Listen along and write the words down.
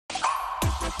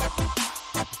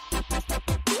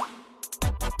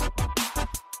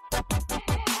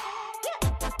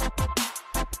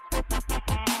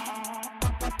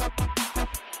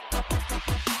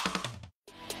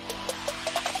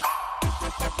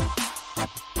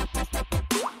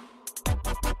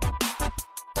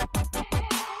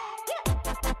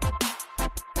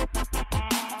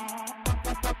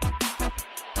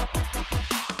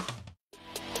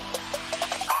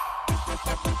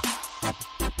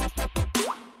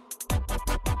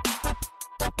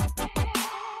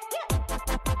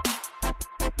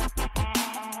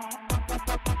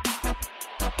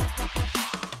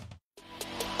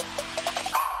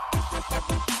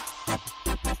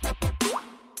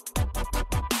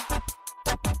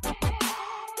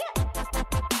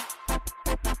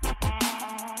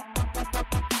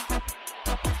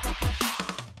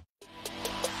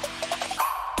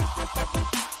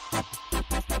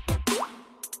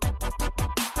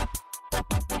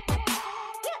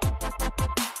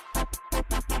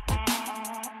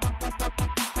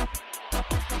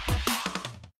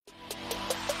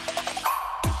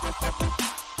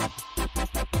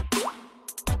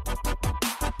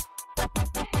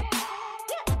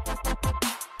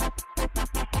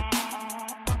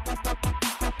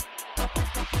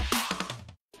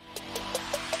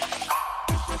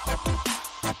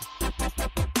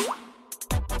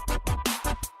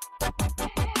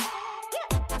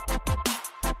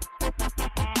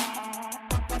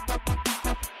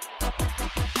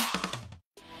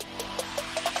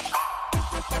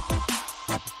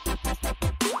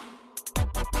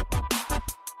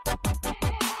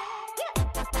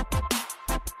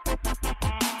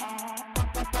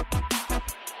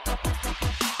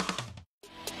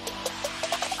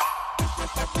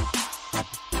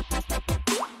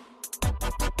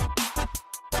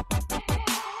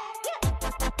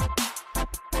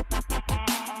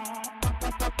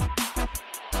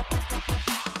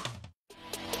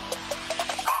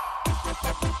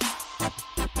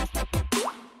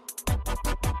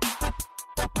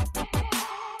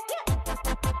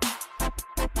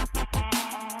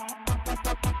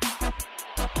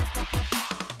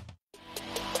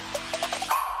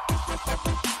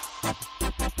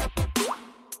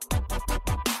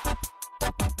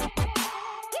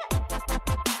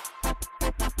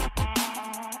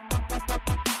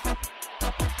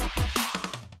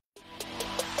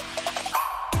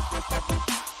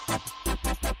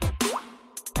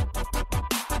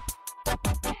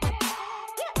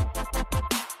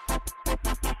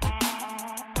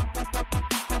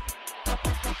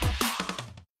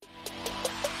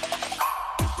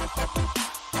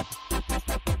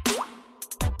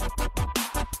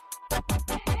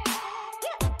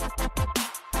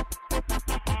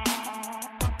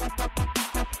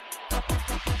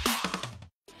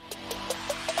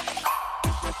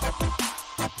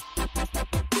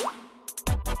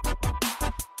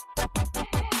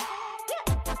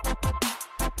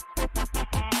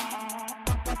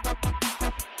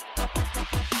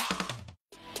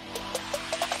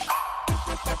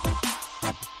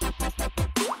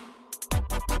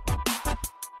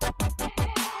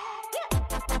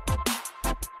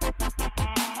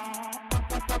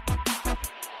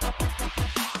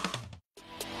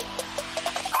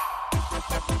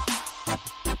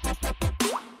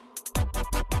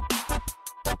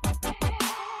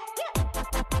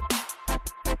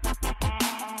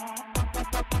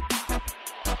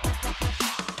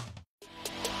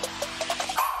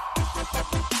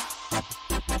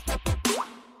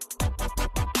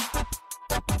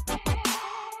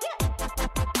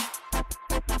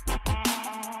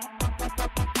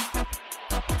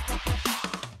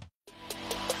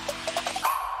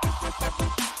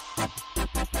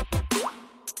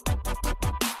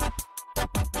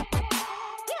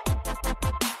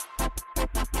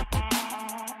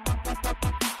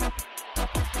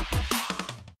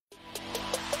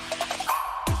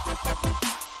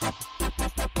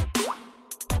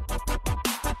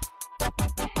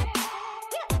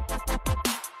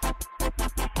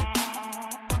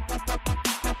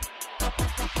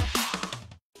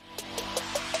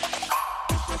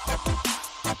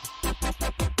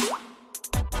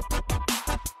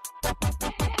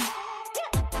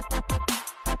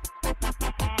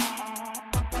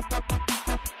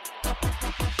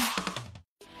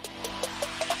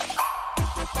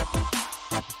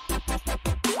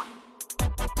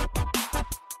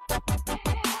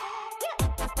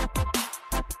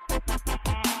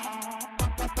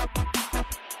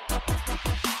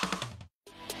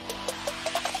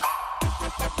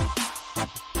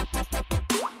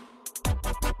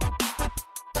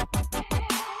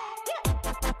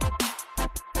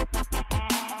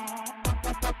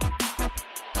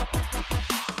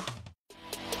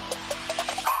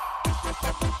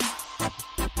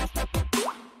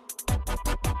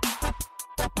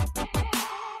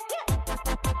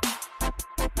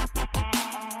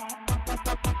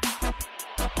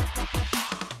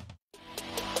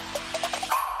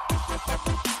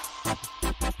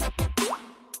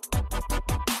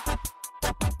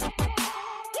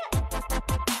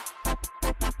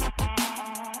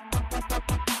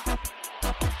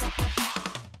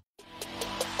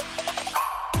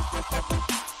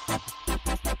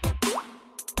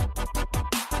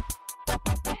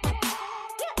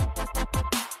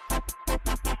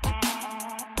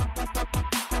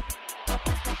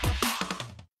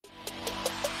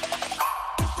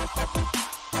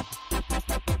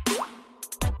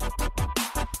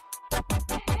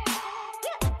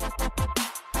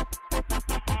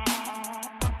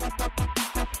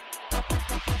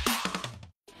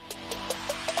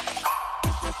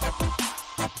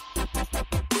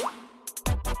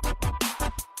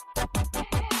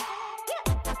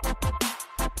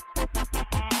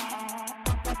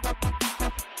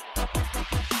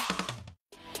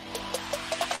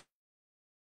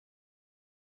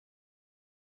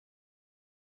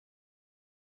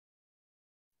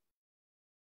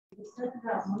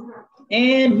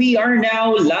And we are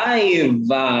now live.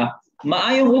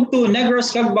 Maayong ugto, Negros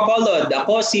kag Bacolod.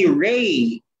 Ako si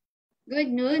Ray.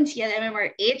 Good noon,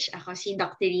 CLMMRH. Ako si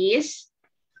Dr. Riz.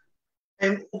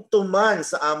 And ugto man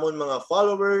sa amon mga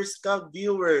followers kag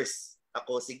viewers.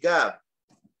 Ako si Gab.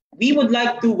 We would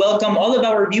like to welcome all of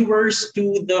our viewers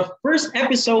to the first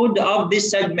episode of this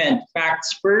segment,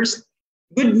 Facts First.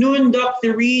 Good noon,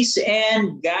 Dr. Riz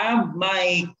and Gab,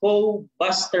 my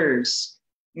co-busters.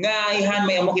 Nga ihan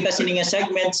may amo kita sininga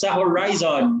segment sa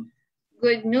Horizon.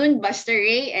 Good noon, Buster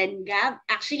Ray and Gab.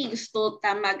 Actually, gusto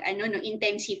ta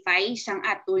intensify sang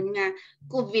aton nga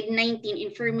COVID-19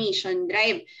 information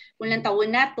drive. Kung lang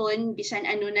taon naton, bisan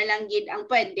na lang gid ang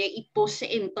pwede i-post sa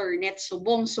internet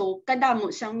subong. So, kadamo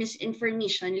sang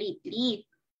misinformation lately.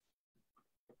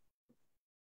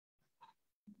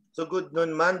 So, good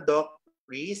noon man, Doc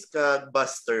Riz kag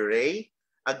Buster Ray.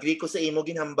 Agree ko sa imo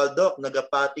ginhambal, Doc.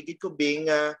 Nagapatigid ko being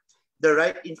the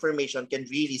right information can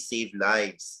really save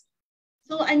lives.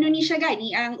 So ni siya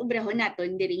gani ang ubrahon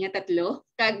naton diri nga tatlo?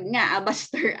 Kag nga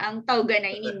Buster ang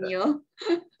tawganay ninyo?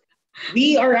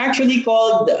 We are actually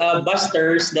called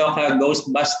busters, Doc,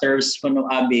 Ghostbusters kuno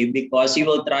abi, because we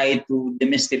will try to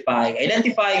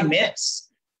identify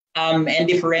myths and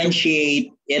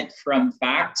differentiate it from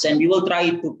facts, and we will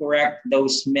try to correct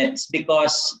those myths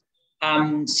because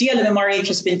CLMMRH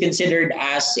has been considered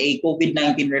as a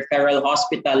COVID-19 referral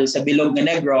hospital sa Bilog nga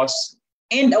Negros,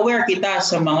 and aware kita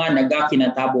sa mga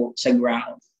nagakinatabo sa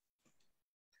ground.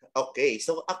 Okay,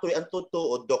 so actually ang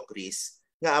totoo, Doc Riz,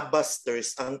 nga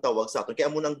busters ang tawag sa aton. Kaya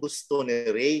mo nang gusto ni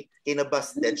Ray,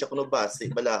 kinabusted siya kuno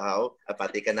base, balahaw,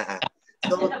 apati ka na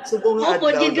So, subong nga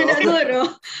adlaw, no?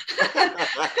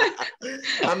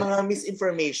 Ang mga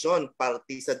misinformation,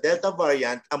 party sa Delta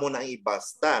variant, amo na ang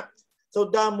ibasta. So,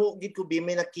 damo, gid ko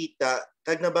may nakita,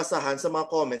 kag nabasahan sa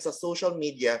mga comments sa social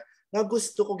media, nga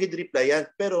gusto ko gid replyan,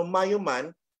 pero mayo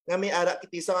man nga may ara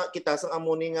kita sa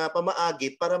amuni nga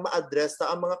pamaagi para ma-address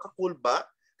sa ang mga kakulba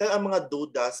kag ang mga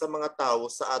duda sa mga tawo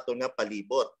sa aton nga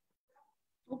palibot.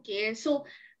 Okay, so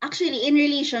actually in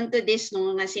relation to this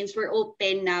nga since we're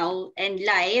open now and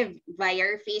live via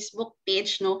our Facebook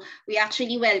page we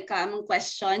actually welcome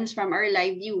questions from our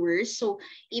live viewers. So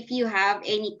if you have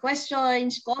any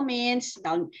questions, comments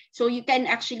down, so you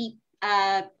can actually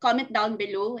comment down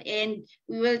below and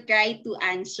we will try to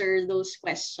answer those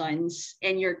questions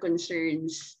and your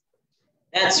concerns.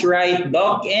 That's right,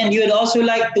 Doc. And you would also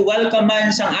like to welcome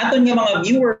man sang aton nga mga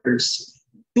viewers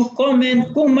to comment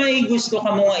kung may gusto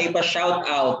ka mo nga ipa-shout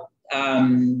out.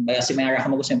 Kasi may ara ka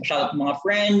mo gusto ipa-shout out mga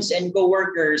friends and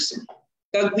co-workers.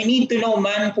 Kag we need to know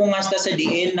man kung hasta sa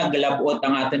diin naglabot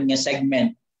ang aton nga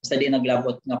segment. Hasta diin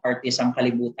naglabot nga parte sang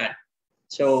kalibutan.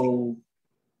 So,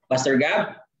 Pastor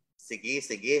Gab?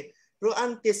 Sige. Pero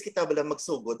antes kita bala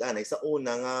magsugod anay sa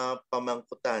unang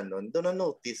pamangkutanon, do na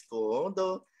notice ko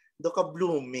do ka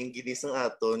blooming gini sang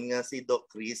aton nga si Doc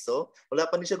Riz.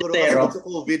 Wala pa ni siya guro sa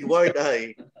COVID ward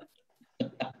ay.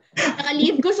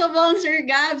 Naka-leave ko sa bong Sir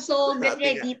Gab. So get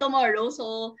ready tomorrow.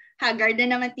 So haggard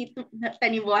na naman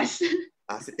tani boss.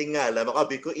 Si tingala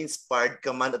makabi ko inspired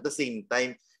ka man at the same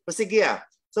time. Pero sige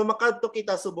So makadto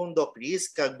kita subong Doc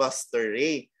Riz kag Buster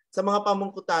Ray. Sa mga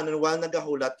pamungkutanon, while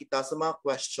nagahulat kita sa mga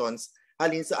questions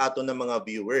halin sa aton ng mga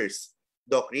viewers.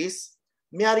 Doc Riz,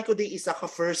 miyari ko di isa ka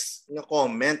first nga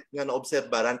comment nga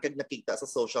naobserbaran kag nakita sa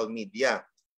social media.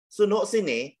 Suno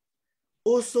sini,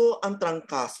 uso ang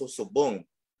trangkaso subong.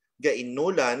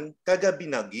 Gainulan kaga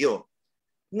binagyo.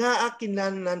 Nga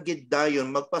akinlanan gid dayon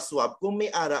magpaswab kung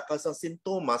may ara ka sang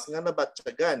sintomas nga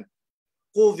nabatyagan.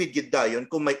 COVID gid dayon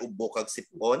kung may ubo kag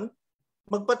sipon.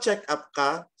 Magpa-check up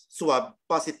ka, swab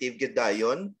positive gid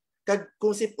dayon. Kag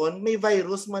kung sipon may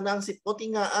virus man ang sipon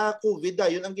tinga COVID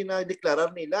dayon ang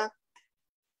ginadeklarar nila.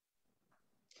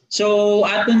 So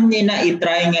aton na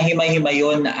i-try nga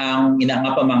himay-himayon ang ina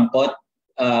nga pamangkot,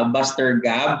 Buster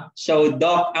Gab. So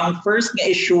Doc, ang first nga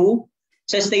issue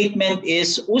sa statement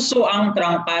is uso ang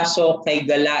trangkaso kay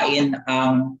galain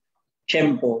ang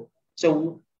tiyempo.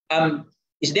 So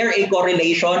is there a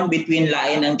correlation between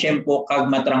lain ang tiyempo kag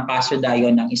matrangkaso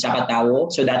dayon ng isa ka tawo?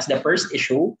 So that's the first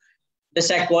issue. The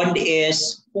second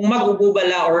is kung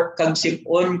magugubala or kag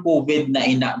sipon COVID na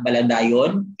ina bala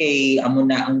dayon kay amo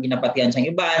na ang ginapatian sang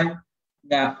iban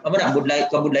nga amo na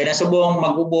budlay na subong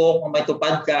magubok may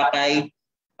tupad ka kay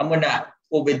amo na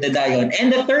COVID na dayon.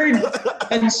 And the third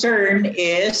concern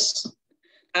is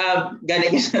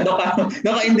gani isa do ka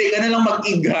hindi ka na lang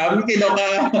mag-igam kino ka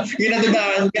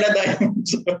ginadaan dayon.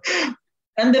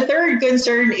 And the third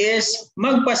concern is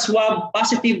magpa-swab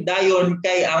positive dayon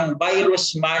kay ang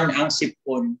virus man ang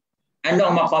sipon. Ano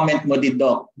ang ma-comment mo dito,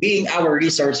 Doc? Being our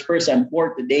resource person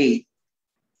for today.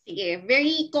 Sige,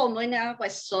 very common na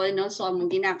question, no? So, amo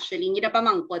din actually, hindi na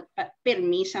pamangkot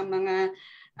permi sa mga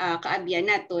kaabyan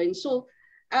naton. So,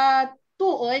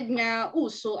 tuod nga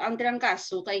uso ang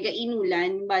trangkaso kay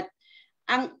gainulan, but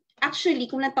ang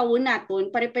actually kung natawon naton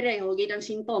pare-pareho gid ang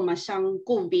sintomas sang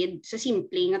COVID sa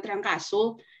simple nga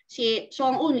trangkaso. So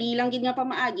ang only lang gid nga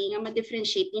pamaagi nga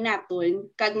ma-differentiate ni naton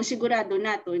kag masigurado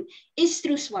naton is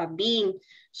through swabbing.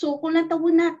 So kung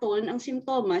natawon naton ang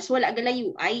sintomas wala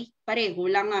galayo ay pareho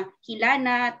lang nga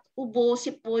hilanat, ubo,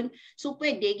 sipon. So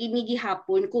pwede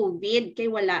ginigihapon COVID kay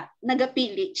wala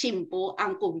nagapili chimpo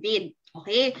ang COVID.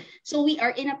 Okay? So we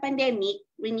are in a pandemic.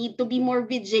 We need to be more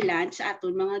vigilant sa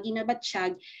aton mga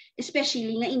ginabatsyag,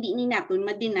 especially nga hindi ni naton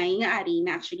ma-deny nga ari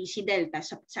na actually si Delta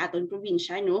sa aton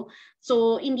probinsya, no?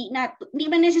 So hindi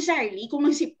man necessarily kung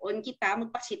magsipon kita,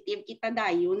 mag-positive kita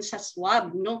dayon sa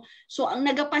swab, no? So ang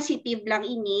naga-positive lang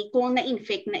ini kung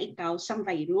na-infect na ikaw sang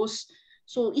virus.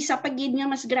 So isa pa gid nga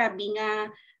mas grabe nga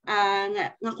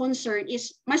nga concern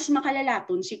is mas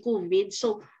makalalaton si COVID.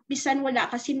 So bisan wala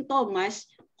ka sintomas,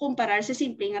 kumpara sa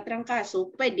simple nga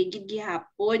trangkaso, pwede gid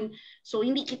gihapon. So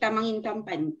hindi kita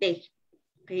manginkampante.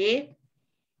 Okay?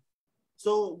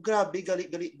 So grabe gali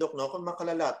dok no kung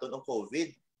makalalaton ang COVID.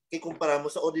 Kay kumpara mo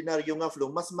sa ordinaryo nga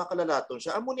flu, mas makalalaton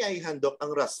siya. Amo ni ay handok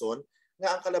ang rason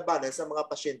nga ang kalabanan sa mga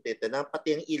pasyente na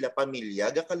pati ang ila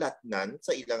pamilya gakalatnan sa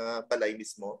ilang balay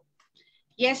mismo.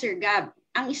 Yes, Sir Gab.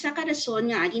 Ang isa ka rason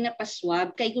nga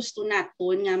ginapaswab kay gusto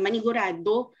naton nga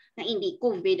manigurado na hindi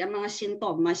COVID ang mga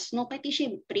sintomas, no? Kaya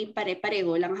siyempre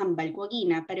pare-pareho lang hambal ko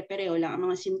gina, pare-pareho lang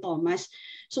ang mga sintomas.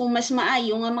 So mas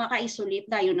maayo nga maka-isolate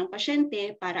dayon ng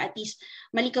pasyente para at least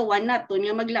malikawan naton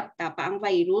nga maglapta pa ang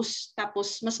virus,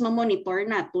 tapos mas ma-monitor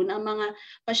naton ang mga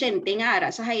pasyente nga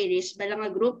ara sa high risk bala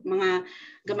nga group, mga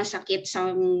gamasakit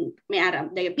sa may ara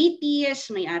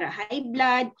diabetes, may ara high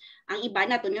blood. Ang iba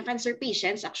naton nga cancer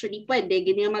patients actually pwede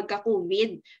gid nga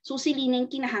magka-COVID. So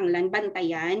silining kinahanglan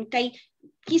bantayan kay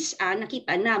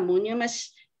nakita namon nga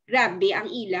mas grabe ang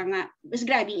ila nga, mas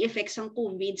grabe ang effects ng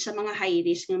COVID sa mga high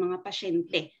risk nga mga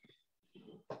pasyente.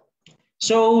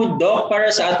 So, Doc,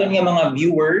 para sa aton nga mga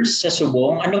viewers sa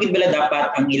subong, ano gid bala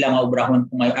dapat ang ilang obrahon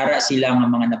kung may ara sila nga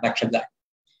mga nabatyagan?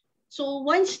 So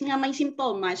once nga may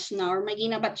simptomas na or may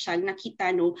ginabatsyag,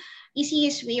 nakita no,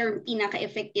 easiest way or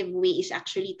pinaka-effective way is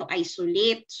actually to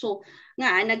isolate. So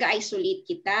nga nag-isolate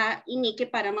kita,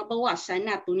 iniki para mabawasan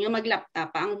nato nga maglapta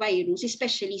pa ang virus,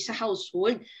 especially sa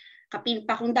household. Kapil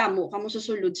pa kung damo kamo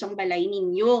susulod sang balay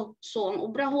ninyo. So ang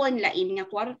obrahon lain nga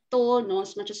kwarto, no,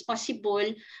 as much as possible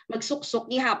magsuksok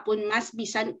gihapon mas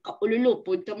bisan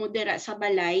ululupod kamo dira sa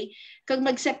balay kag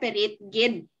mag-separate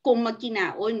gid kung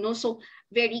magkinaon, no. So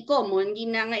very common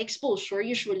gina nga exposure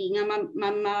usually nga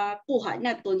makuha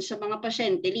naton sa mga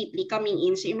pasyente lately coming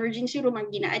in sa emergency room ang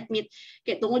gina-admit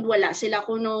kay tungod wala sila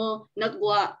kuno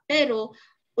nagwa, pero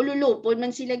ululupod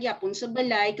man sila gyapon sa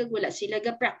balay kag wala sila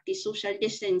ga practice social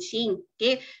distancing.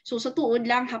 Okay? So sa tuod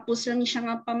lang hapos lang siya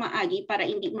nga pamaagi para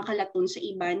hindi makalaton sa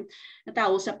iban na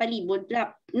tao sa palibot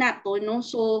nato, no.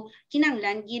 So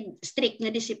kinahanglan gid strict nga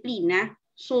disiplina.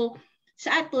 So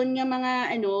sa aton nga mga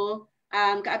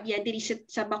kaabyan diri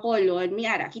sa Bacolod, may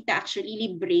ara kita actually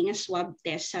libre nga swab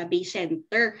test sa Bay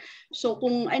Center. So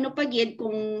kung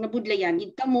kung nabudlayan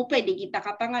gid kamo, pwede kita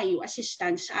kapangayo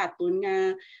assistance sa aton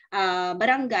nga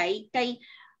barangay kay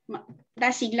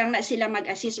tasig lang na sila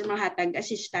mag-assist or mahatag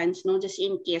assistance, no, just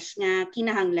in case nga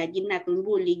kinahanglan gid naton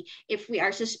bulig if we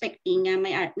are suspecting nga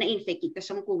may na-infect kita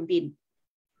sa COVID.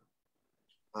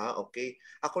 Okay.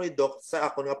 Ako ni Doc, sa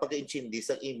ako nga pag-intindi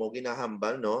sa imo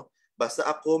ginahambal, no? Basta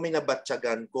ako may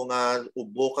nabatyagan ko nga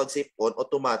ubo kag sipon,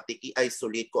 automatic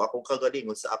i-isolate ko akong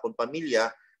kagalingon sa akong pamilya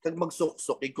kag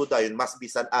magsuksok ko dayon mas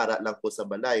bisan ara lang ko sa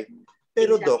balay.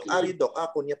 Pero Exactly. Doc,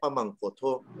 ako niya pamangkot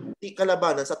ho. Ti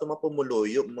kalabanan sa itong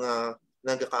pumuluyo mga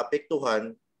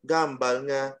nagakaapektuhan, gambal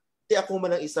nga, ti ako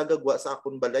man ang isa gagwa sa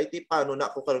akong balay, ti paano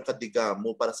na ako karon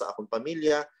kadigamo para sa akong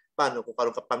pamilya, paano ko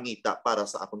karon kapangita para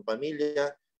sa akong pamilya,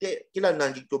 ti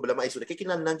kinahanglan gid ko bala ma-isolate, kay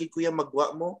kinahanglan gid ko yang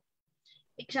magwa mo.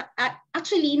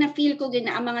 Actually, na-feel ko din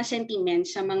na ang mga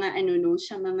sentiments sa mga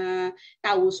sa mga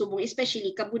tao subong,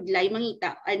 especially kabudlay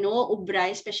mangita ubra,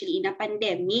 especially in a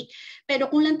pandemic.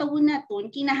 Pero kung lang tawon naton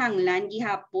kinahanglan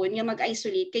gihapon nga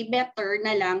mag-isolate kay better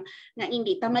na lang nga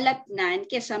hindi ta malatnan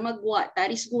kaysa magwa ta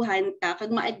risguhan ta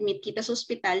kag ma-admit kita sa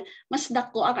ospital, mas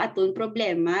dako ang aton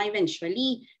problema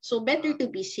eventually. So better to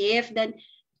be safe than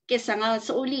kaysa nga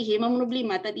sa ulihi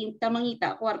mamroblema ta din ta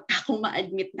mangita kwarta kung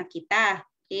ma-admit na kita.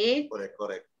 Okay?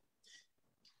 Correct.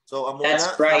 So amo That's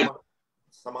na right.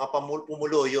 sa mga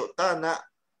pumuluyo ta na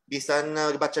bisan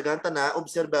batyagan ta na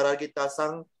obserbara kita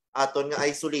sang aton nga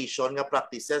isolation nga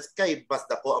practices kay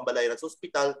basta ko ang balay sa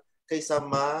ospital kaysa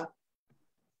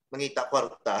mangita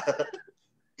kwarta.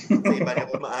 Sa iba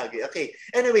na maagi. Okay.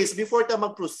 Anyways, before ta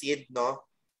mag-proceed, no?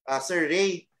 Sir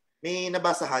Ray, may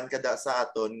nabasahan ka da sa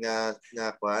aton nga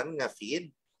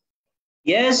feed?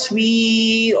 Yes,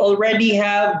 we already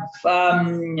have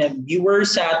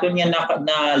viewers sa aton nga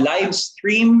na live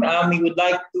stream. We would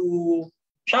like to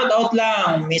shout out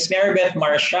lang Miss Maribeth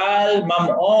Marshall,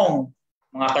 Ma'am Ong,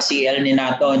 mga ka-CL ni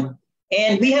naton.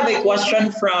 And we have a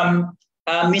question from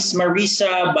Miss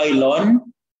Marisa Bailon.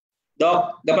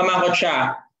 Doc, gapamangkot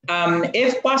siya.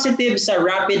 If positive sa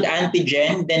rapid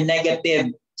antigen, then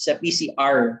negative sa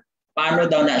PCR, paano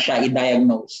daw na siya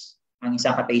i-diagnose ang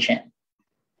isang ka-patient?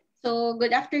 So, good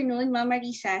afternoon, Ma'am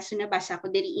Marisa. So, nabasa ko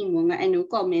diri imo nga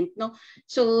comment, no?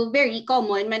 So, very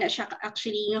common man na siya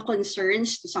actually nga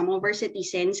concerns to some of our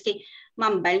citizens kay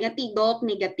mambal nga tidok,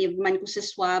 negative man ko sa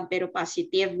swab pero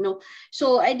positive, no?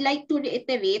 So, I'd like to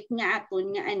reiterate nga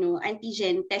aton nga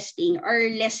antigen testing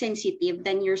are less sensitive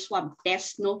than your swab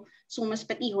test, no? So, mas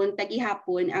patihon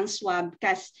tagihapon ang swab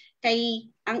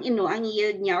kay ang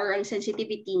yield niya or ang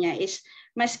sensitivity niya is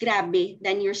mas grabe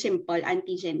than your simple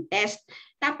antigen test.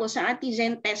 Tapos ang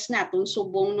antigen test natin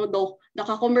subong no do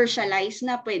naka-commercialize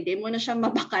na, pwede mo na siya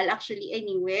mabakal actually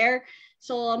anywhere.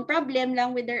 So ang problem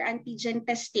lang with their antigen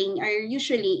testing are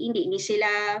usually hindi ni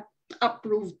sila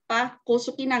approved pa kung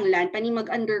so kinanglan pa ni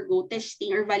mag-undergo testing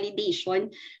or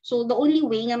validation. So the only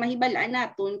way nga mahibalaan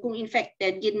naton kung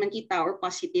infected gid man kita or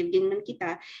positive gid man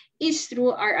kita is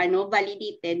through our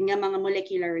validated nga mga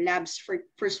molecular labs for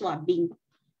swabbing.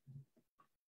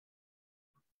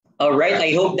 All right,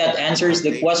 I hope that answers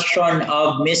the question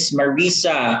of Miss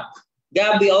Marisa.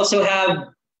 Gab, we also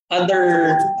have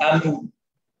other,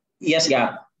 yes,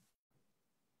 Gab.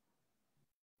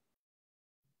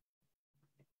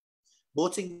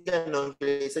 Buting ganon,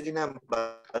 sa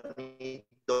ginamba ni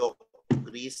Doc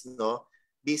Chris, no?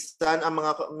 Bisan ang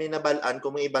mga minabalaan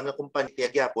kung may ibang na kumpanya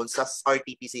gyapon sa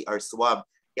RT-PCR swab.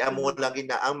 Kaya mo lang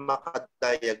na ang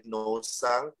makadiagnose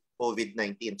sang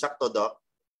COVID-19. Sakto, Doc?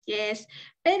 Yes.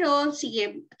 Pero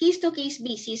sige, case to case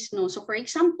basis, no. So for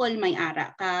example, may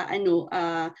ara ka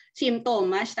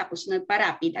symptoms tapos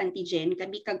nagpa-rapid antigen ka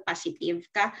bikag positive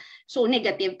ka. So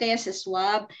negative kaya sa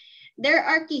swab. There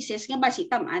are cases nga basi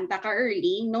tamaan ta ka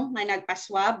early, no, nga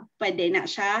nagpa-swab, pwede na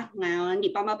siya nga hindi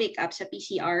pa ma-pick up sa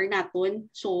PCR naton.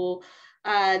 So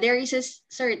there is a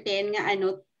certain nga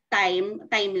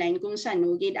timeline kung saan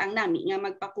gid ang nami nga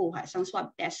magpakuha sang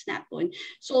swab test naton.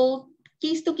 So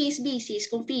case-to-case basis,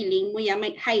 kung feeling mo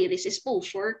may high-risk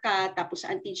exposure ka, tapos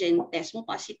antigen test mo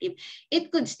positive, it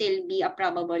could still be a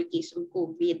probable case of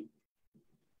COVID.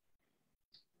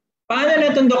 Paano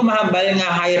natin, Dok, mahambal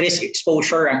nga high-risk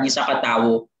exposure ang isa ka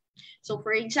tawo? So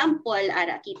for example,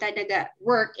 kita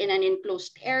naga-work in an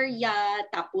enclosed area,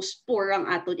 tapos poor ang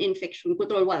aton infection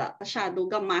control, wala masyado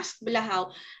ga mask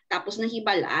balahaw, tapos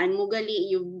nahibalaan mo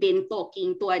gali you've been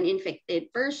talking to an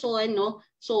infected person, no?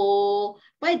 So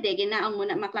pwede ginaang mo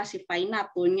na ma-classify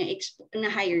naton nga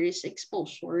high risk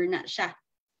exposure na siya.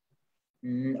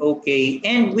 Okay.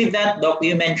 And with that, Doc,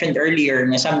 you mentioned earlier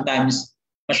na sometimes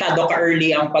masyado ka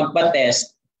early ang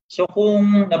pagpa-test. So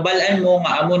kung nabalaan mo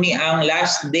nga amo ni ang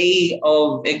last day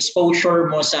of exposure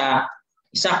mo sa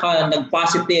isa ka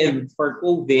nag-positive for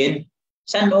COVID,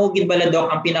 saan mo gid bala,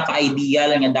 Doc, ang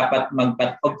pinaka-ideal nga dapat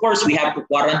of course we have to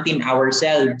quarantine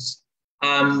ourselves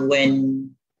when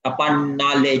upon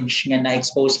knowledge nga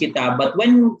na-expose kita, but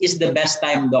when is the best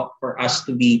time, Doc, for us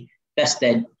to be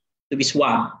tested, to be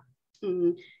swabbed?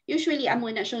 Usually amo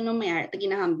na siya no may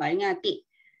ginahambal nga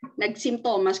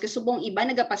nagsimptomas kasubong iba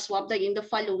nagapaswab in the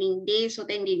following day, so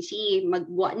tendency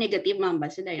magwa negative man ba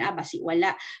sila basi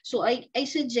wala. So I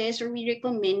suggest or we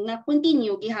recommend na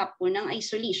continue gihapon ang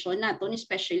isolation naton,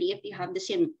 especially if you have the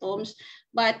symptoms.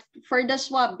 But for the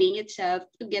swabbing itself,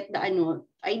 to get the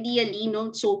ideally, no,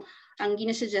 so ang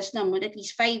ginasuggest namon at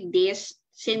least 5 days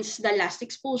since the last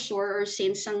exposure or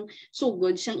since ang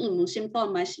sugod sang imong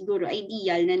symptoms, siguro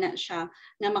ideal na siya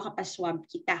na makapaswab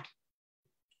kita.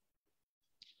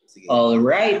 All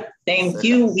right, thank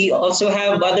you. We also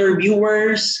have other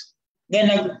viewers na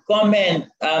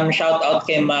nag-comment. Shout out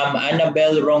kay Ma'am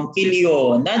Annabel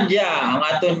Ronquillo. Nadia, ang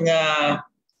aton nga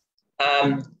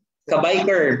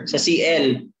kabiker sa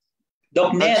CL.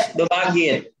 Docnet,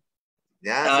 Dumagit.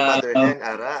 Yeah, si Mother Hen,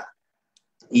 Ara.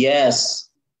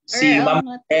 Yes. Si Ma'am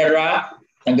Herrera,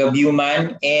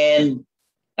 taga-Viewman, and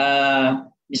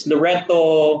Miss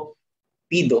Loreto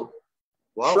Pido.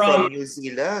 Wow, from New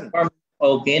Zealand.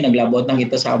 Okay, naglabot na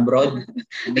kita sa abroad.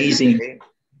 Amazing. Okay.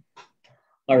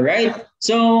 All right.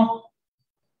 So,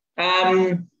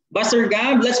 Buster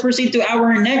Gab, let's proceed to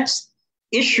our next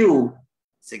issue.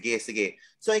 Sige.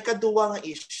 So ikaduwa nga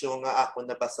issue nga ako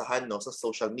nabasahan no sa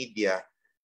social media,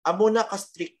 amo na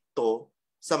ka-stricto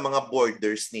sa mga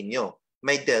borders ninyo.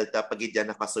 May Delta pag idya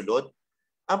nakasulod.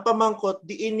 Ang pamangkot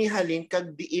diin ni halin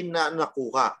kag diin na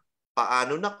nakuha.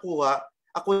 Paano nakuha?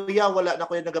 Ako wala na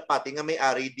ko yung nagapati nga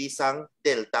may-ari di sang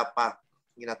Delta pa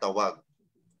ginatawag.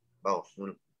 Wow,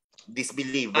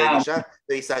 disbeliever ni siya.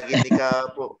 So isagin ni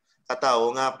ka po katao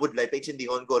nga pudlay pa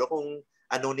ichindihon goro kung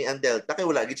ano ni ang Delta kay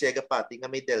wala gid siya gapati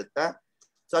nga may Delta.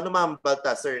 So ano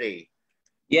mambalta Sir Ray?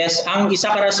 Yes, ang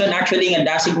isa ka rason actually nga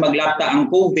dasig maglapta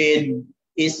ang COVID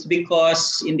is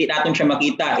because hindi natin siya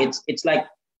makita. It's like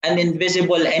an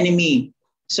invisible enemy.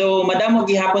 So madamo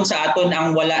gihapon sa aton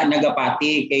ang wala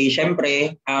nagapati kay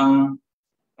syempre ang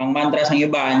mantra sang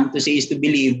iban to see is to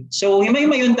believe. So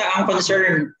himay-mayon ta ang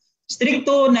concern.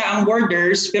 Stricto na ang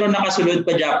borders pero nakasulod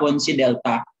pa Japon si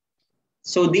Delta.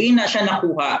 So diin na siya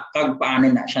nakuha kag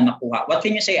paano na siya nakuha. What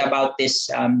can you say about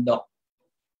this Doc?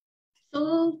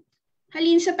 So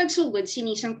halin sa pagsugod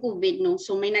sinisang COVID no.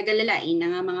 So may nagalalain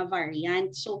na nga mga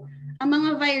variant. So ang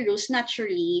mga virus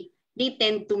naturally they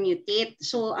tend to mutate.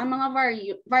 So ang mga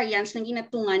variants na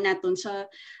ginatungan naton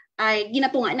sa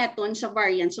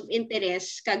variants of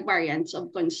interest kag variants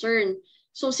of concern.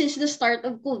 So since the start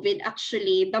of COVID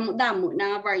actually damo-damo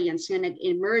na variants nga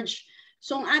nag-emerge.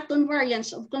 So ang aton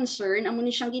variants of concern amo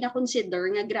ni siyang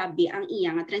gina-consider nga grabe ang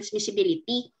iya nga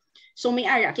transmissibility. So may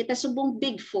ara kita subong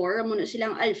big four amo na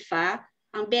silang alpha,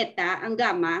 ang beta, ang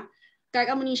gamma, kag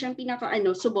amo ni siyang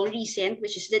subong recent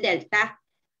which is the delta.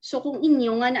 So kung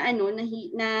inyo nga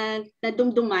na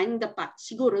dumduman dapat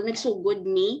siguro nagsugod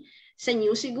ni sa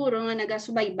news siguro nga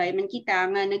nagasubaybay man kita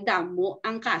nga nagdamo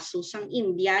ang kaso sang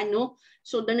India no.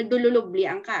 So do nagdululubli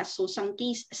ang kaso sang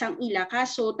ila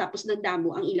kaso tapos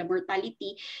nagdamo ang ila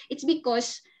mortality. It's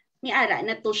because may ara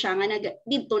na to siya nga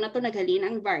dito na to naghalin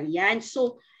ang variant.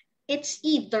 So it's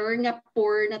either nga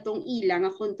poor na tong ila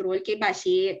nga control kay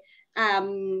base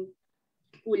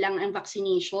kulang ang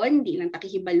vaccination, di lang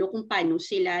takihibalo kung paano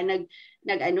sila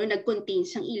nag-contain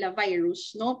sang ila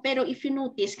virus no. Pero if you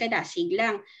notice kadasig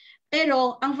lang.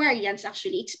 Pero ang variants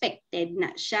actually expected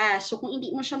na siya. So kung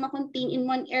hindi mo siya ma-contain in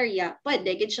one area,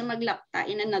 pwede gid siya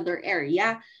maglapta in another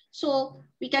area. So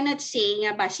we cannot say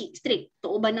nga basi strict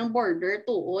to uban ng border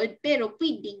tuod, pero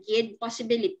pwede gid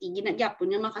possibility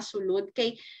ginagyapon nga makasulod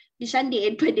kay bisan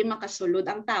diin pwede makasulod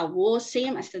ang tawo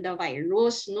same as the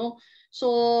virus no.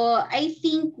 So I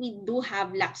think we do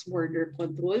have lax border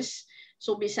controls.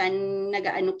 So bisan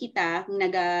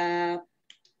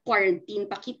quarantine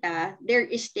pa kita, there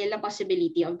is still a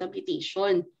possibility of the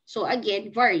mutation. So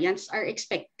again, variants are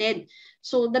expected.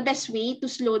 So the best way to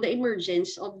slow the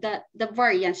emergence of the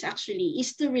variants actually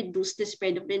is to reduce the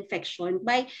spread of the infection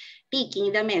by taking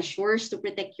the measures to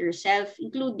protect yourself,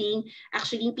 including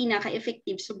actually yung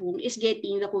pinaka-effective subong is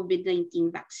getting the COVID-19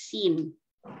 vaccine.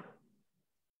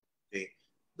 Okay.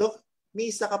 Doc, may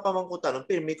isa ka pa mangkutanong,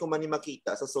 pero may kumani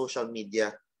makita sa social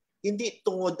media. Hindi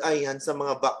tungod ayan sa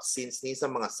mga vaccines ni sa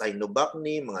mga Sinovac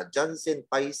ni, mga Johnson,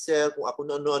 Pfizer, kung ako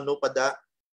ano-ano pada,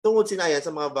 tungod sinayan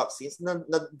sa mga vaccines na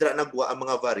nagwa ang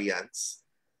mga variants?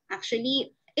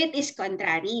 Actually, it is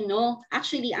contrary, no?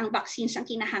 Actually, ang vaccines ang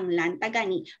kinahanglan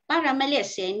tagani para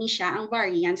malesen ni siya ang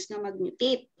variants na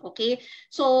mag-mutate, okay?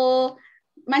 So,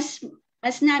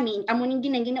 mas namin amo ning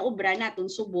ginaobra naton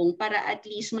subong para at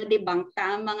least ma-debunk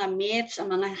ta ang mga myths,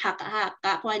 ang mga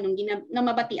haka-haka kung anong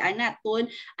namabatian naton,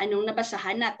 anong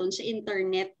nabasahan naton sa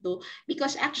internet do,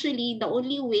 because actually the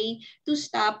only way to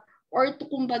stop or to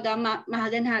kumbaga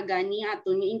mahagan-hagan ni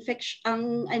aton yung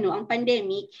infection ang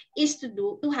pandemic is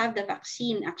to have the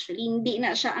vaccine. Actually hindi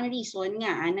na siya ang reason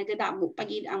nga nagadamo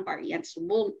pagid ang variant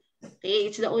subong. Okay,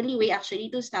 it's the only way actually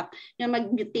to stop na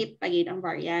mag-mutate pagid ang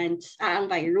variants, ang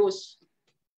virus.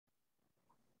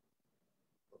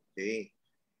 Okay.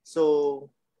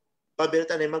 So,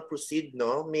 pabirta na mag-proceed,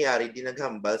 no? Mayari din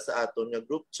naghambal sa aton nga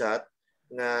group chat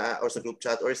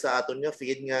or sa aton nga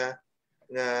feed nga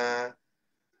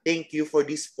thank you for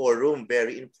this forum.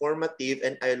 Very informative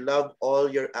and I love all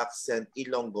your accent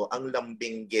Ilonggo, ang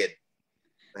lambinggit.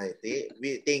 Right.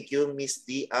 Thank you, Miss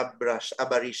D.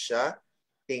 Abarisha.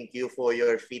 Thank you for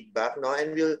your feedback, no?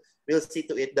 And we'll see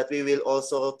to it that we will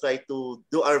also try to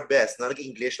do our best.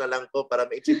 Nag-English na lang ko para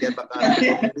maintindihan baka.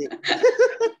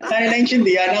 Ay,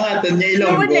 naintindihan na nga ito niya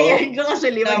Ilonggo.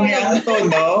 Kami ang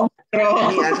tono. Pero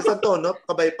niyan siya sa tono,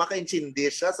 kabay pa ka-intindi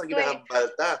siya sa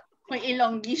ginahambalta. May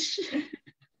Ilonggish.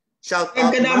 Shout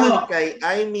out man kay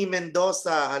Amy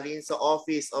Mendoza, halin sa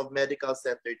Office of Medical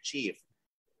Center Chief.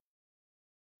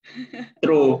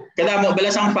 True. Kada mo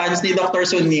balas ang fans ni Dr.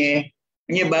 Sunye.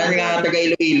 Ang iba nga taga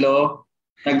Iloilo,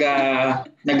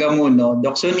 nagamuno.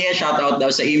 Doc Sunye, shout out daw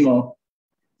sa imo.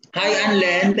 Hi,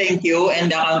 Anlen. Thank you.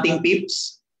 And accounting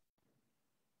peeps.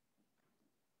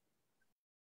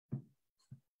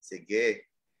 Sige.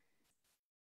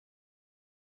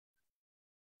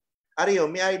 Ariyo,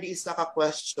 may ID isa ka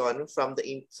question from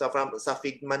sa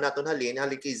Figma naton halin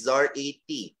kay Zar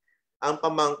 80. Ang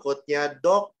pamangkot niya,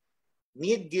 Doc,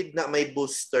 need gid na may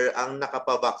booster ang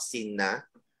nakapabaksin na?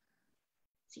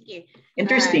 Sige.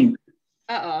 Interesting.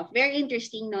 Very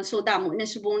interesting, no? So damo na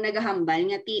subong nagahambal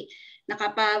nga ti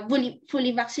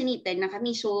fully vaccinated na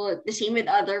kami. So the same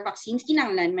with other vaccines,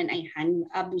 kinahanglan man ay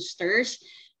boosters.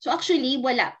 So actually,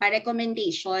 wala pa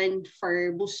recommendation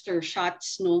for booster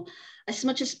shots, no? As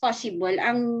much as possible,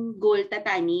 ang goal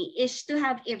tatani is to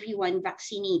have everyone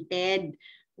vaccinated.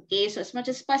 Okay, so as much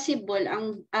as possible,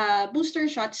 ang booster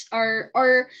shots or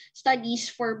studies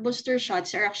for booster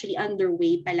shots are actually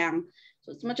underway pa lang.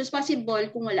 So as much as possible,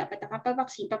 kung wala pa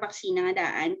pa-vaccine na nga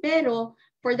daan. Pero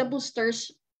for the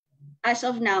boosters, as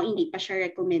of now, hindi pa siya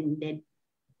recommended.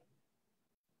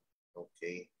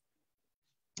 Okay.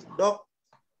 Doc,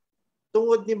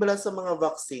 tungod ni bala sa mga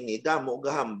vaccine, damo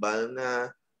gahambal na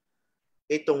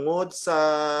tungod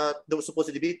sa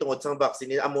supposedly tungod sa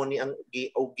vaccine amo ni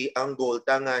ang goal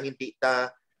ta nga hindi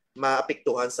ta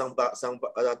maapektuhan sang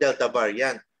Delta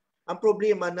variant. Ang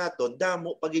problema nato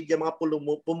damo pagid mga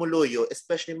pumuluyo,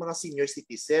 especially mga senior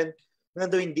citizen nga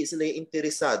do hindi sila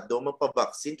interesado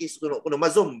magpa-vaccine kasi kuno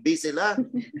ma-zombie sila.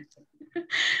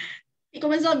 Ikaw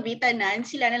ma-zombie tanan,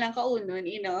 sila na lang kaunon,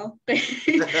 you know.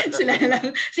 sila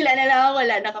na lang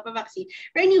wala nakapabaksin.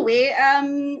 But anyway,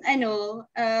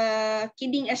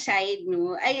 kidding aside,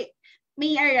 no,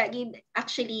 may aragid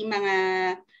actually mga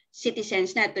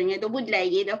citizens nato nga do would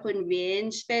like it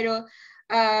convince, pero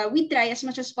we try as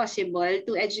much as possible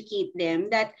to educate them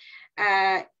that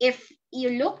if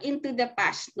you look into the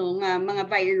past no mga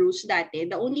virus dati,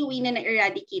 the only way na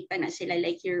na-eradicate na sila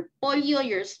like your polio,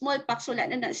 your smallpox, wala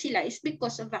na sila is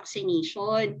because of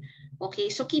vaccination. Okay,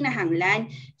 so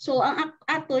kinahanglan. So ang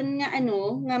aton nga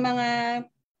nga mga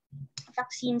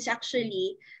vaccines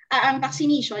actually, ang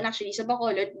vaccination actually sa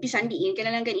Bacolod, bisan diin ka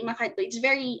na lang gani makadto, it's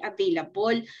very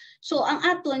available. So ang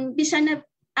aton bisan na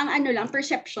ang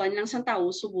perception lang sa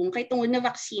tao subong kay tungod na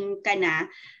vaccine ka na,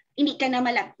 hindi ka na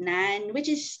malapnan,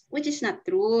 which is not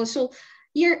true. So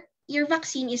your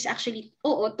vaccine is actually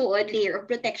tuod layer of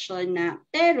protection na,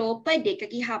 pero pwede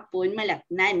kagihapon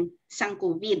malapnan sang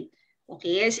COVID.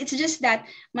 Okay, it's just that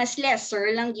mas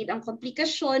lesser lang gid ang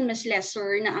komplikasyon, mas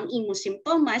lesser na ang imo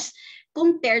simptomas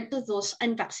compared to those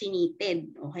unvaccinated.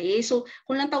 Okay? So,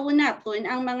 kung lang tawon naton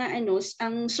ang mga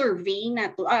ang survey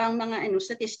nato, ang mga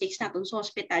statistics naton sa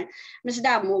hospital, mas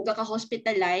damo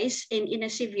gaka-hospitalize and in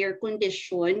a severe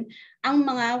condition ang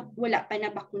mga wala pa na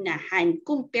bakunahan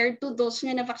compared to those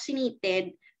nga na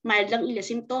vaccinated, mild lang ila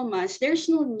simptomas,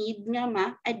 there's no need nga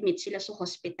ma-admit sila sa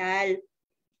hospital.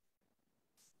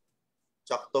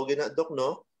 Sakto gina, Doc,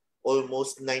 no?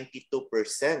 Almost 92%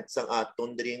 sang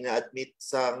aton diri nga admit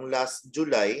sang last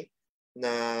July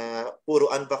na puro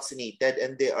unvaccinated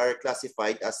and they are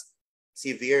classified as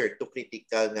severe to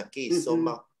critical nga case. So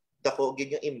dako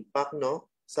gid nga impact no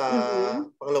sa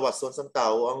panglawason sang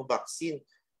tao ang vaccine.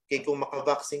 Kay kung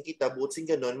maka-vaccine kita buot sing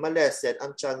ganon malesen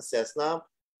ang chances na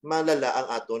malala ang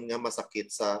aton nga masakit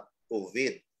sa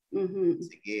COVID.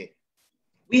 Sige.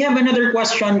 We have another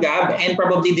question, Gab, and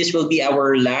probably this will be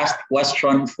our last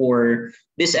question for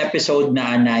this episode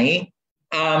na Anay.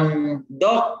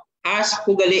 Doc, ask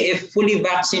ko gali if fully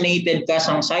vaccinated ka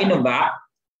sa Sinovac,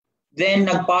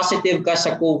 then nag-positive ka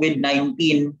sa COVID-19,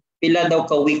 pila daw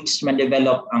ka weeks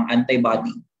ma-develop ang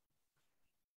antibody?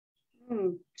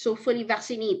 So fully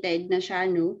vaccinated na siya,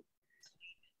 no?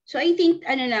 So I think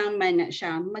lang man na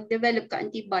siya, mag-develop ka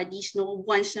antibodies no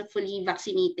once na fully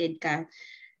vaccinated ka.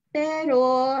 Pero,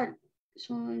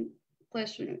 so,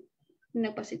 question,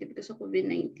 nag-positive ka sa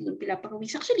COVID-19, pila pa ka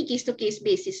weeks. Actually, case-to-case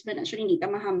basis man, actually, hindi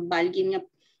ka mahambal, gin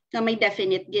nga may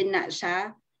definite gin na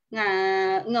siya,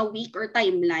 nga week or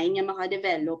timeline nga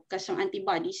maka-develop ka sa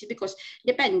antibodies because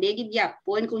depende, gid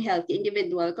yapon kung healthy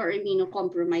individual ka or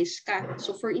immunocompromised ka.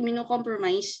 So, for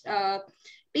immunocompromised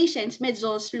patients,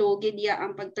 medyo slow gid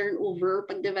ang pag-turnover,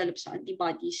 pag-develop sa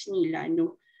antibodies nila,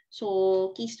 no?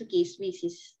 So, case-to-case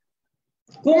basis.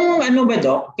 Kung ba,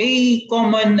 Doc, kay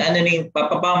common yung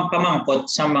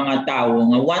pamangkot sa mga tao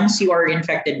nga once you are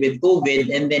infected with COVID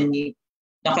and then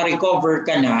naka-recover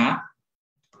ka na,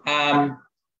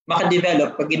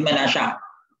 maka-develop pagid man na siya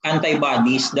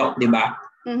antibodies, Doc, di ba?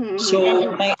 So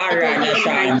may ara na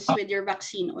siya with your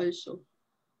vaccine also.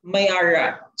 May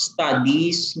ara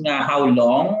studies nga how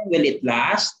long will it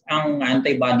last ang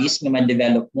antibodies nga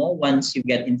ma-develop mo once you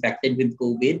get infected with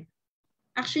COVID?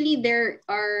 Actually, there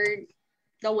are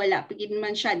wala pagid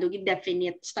man siya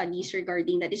definite studies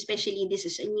regarding that, especially this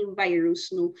is a new virus,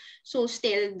 no. So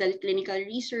still the clinical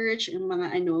research and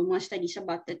mga studies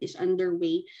about that is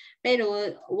underway.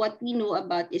 Pero what we know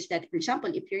about is that, for example,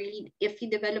 if you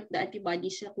develop the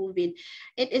antibodies sa COVID,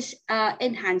 it is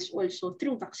enhanced also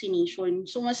through vaccination.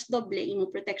 So mas doble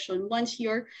yung protection once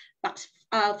you're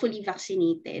fully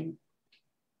vaccinated.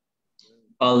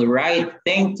 All right.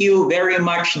 Thank you very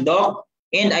much, Doc.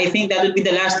 And I think that would be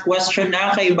the last question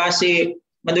na kay Base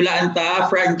Madulaan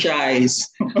ta franchise.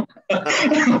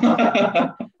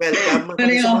 Welcome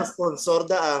kami sa mga sponsor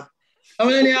da.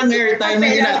 Wala niya ang airtime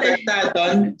na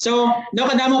ginatagtaton. So,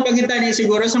 kadamo pagitan ni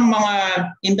siguro sa mga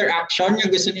interaction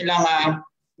yung gusto nila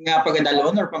nga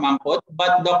pagadalon or pamangkot.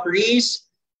 But Doc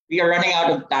Reese, we are running out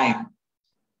of time.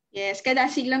 Yes,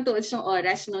 kadasig lang tuod sa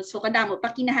oras, no. So kadamo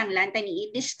pa kinahanglan ta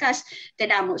ni i-discuss,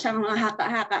 kadamo sa mga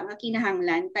haka-haka nga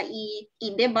kinahanglan ta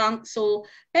i-debunk. So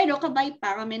pero kabay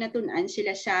pa kami natun-an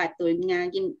sila sa aton nga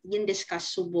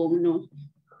gin-discuss subong, no.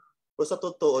 O sa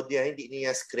totoo diya hindi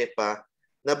niya script pa.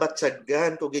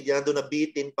 Nabatsagan ko gid yan do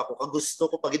nabitin pa ko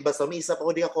kagusto ko pagid basta may isa pa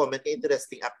ko diya comment kay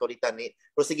interesting actually tani.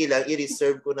 Pero sige lang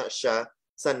i-reserve ko na siya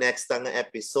sa next nga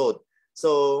episode.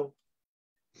 So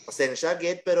pasensya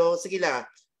gid pero sige lang.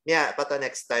 Pata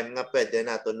next time nga pwede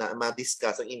nato na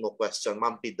ma-discuss ang imo question,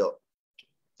 Ma'am Pido.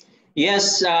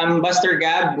 Yes, Buster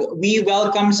Gab, we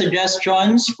welcome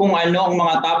suggestions kung ano ang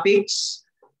mga topics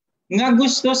nga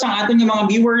gusto sa aton yung mga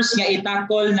viewers nga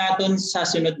itakol naton sa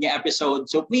sunod nga episode.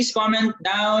 So please comment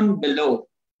down below.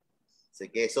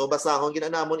 Sige, so basahon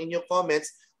ginanamon inyo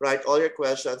comments, write all your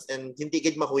questions and hindi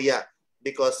gid mahuya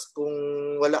because kung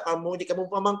wala ka mo, hindi ka mo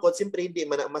pamangkot, simpre hindi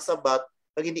man masabat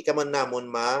pag hindi ka man namon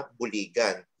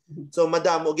mabuligan. So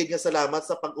madamo gid nga salamat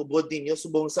sa pag-ubod ninyo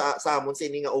subong sa amon sa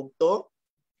ini nga ugto.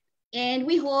 And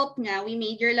we hope nga we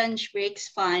made your lunch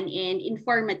breaks fun and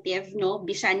informative, no.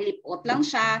 Bisan lipot lang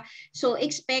siya. So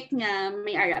expect nga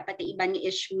may ara pati iban nga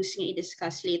issues nga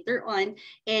i-discuss later on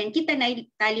and kita na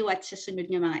taliwat sa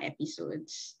sunod nga mga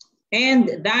episodes.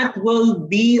 And that will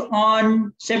be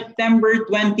on September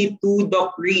 22,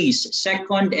 Doc Reese,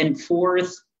 2nd and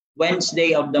 4th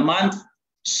Wednesday of the month.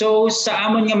 So sa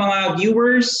amon nga mga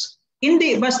viewers,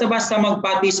 hindi basta-basta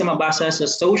magpati sa mabasa sa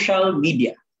social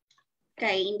media.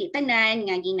 Kay hindi tanan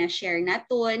nga gina-share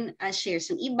naton, share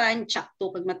sa iban, tsakto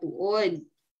kag matuod.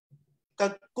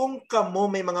 Kag kung kamo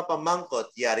may mga pamangkot,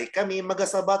 yari kami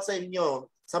magasabat sa inyo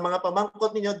sa mga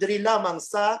pamangkot ninyo diri lamang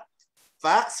sa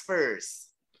Facts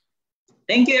First.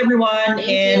 Thank you everyone. Thank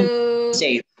and you.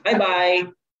 Safe. Bye-bye.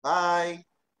 Bye.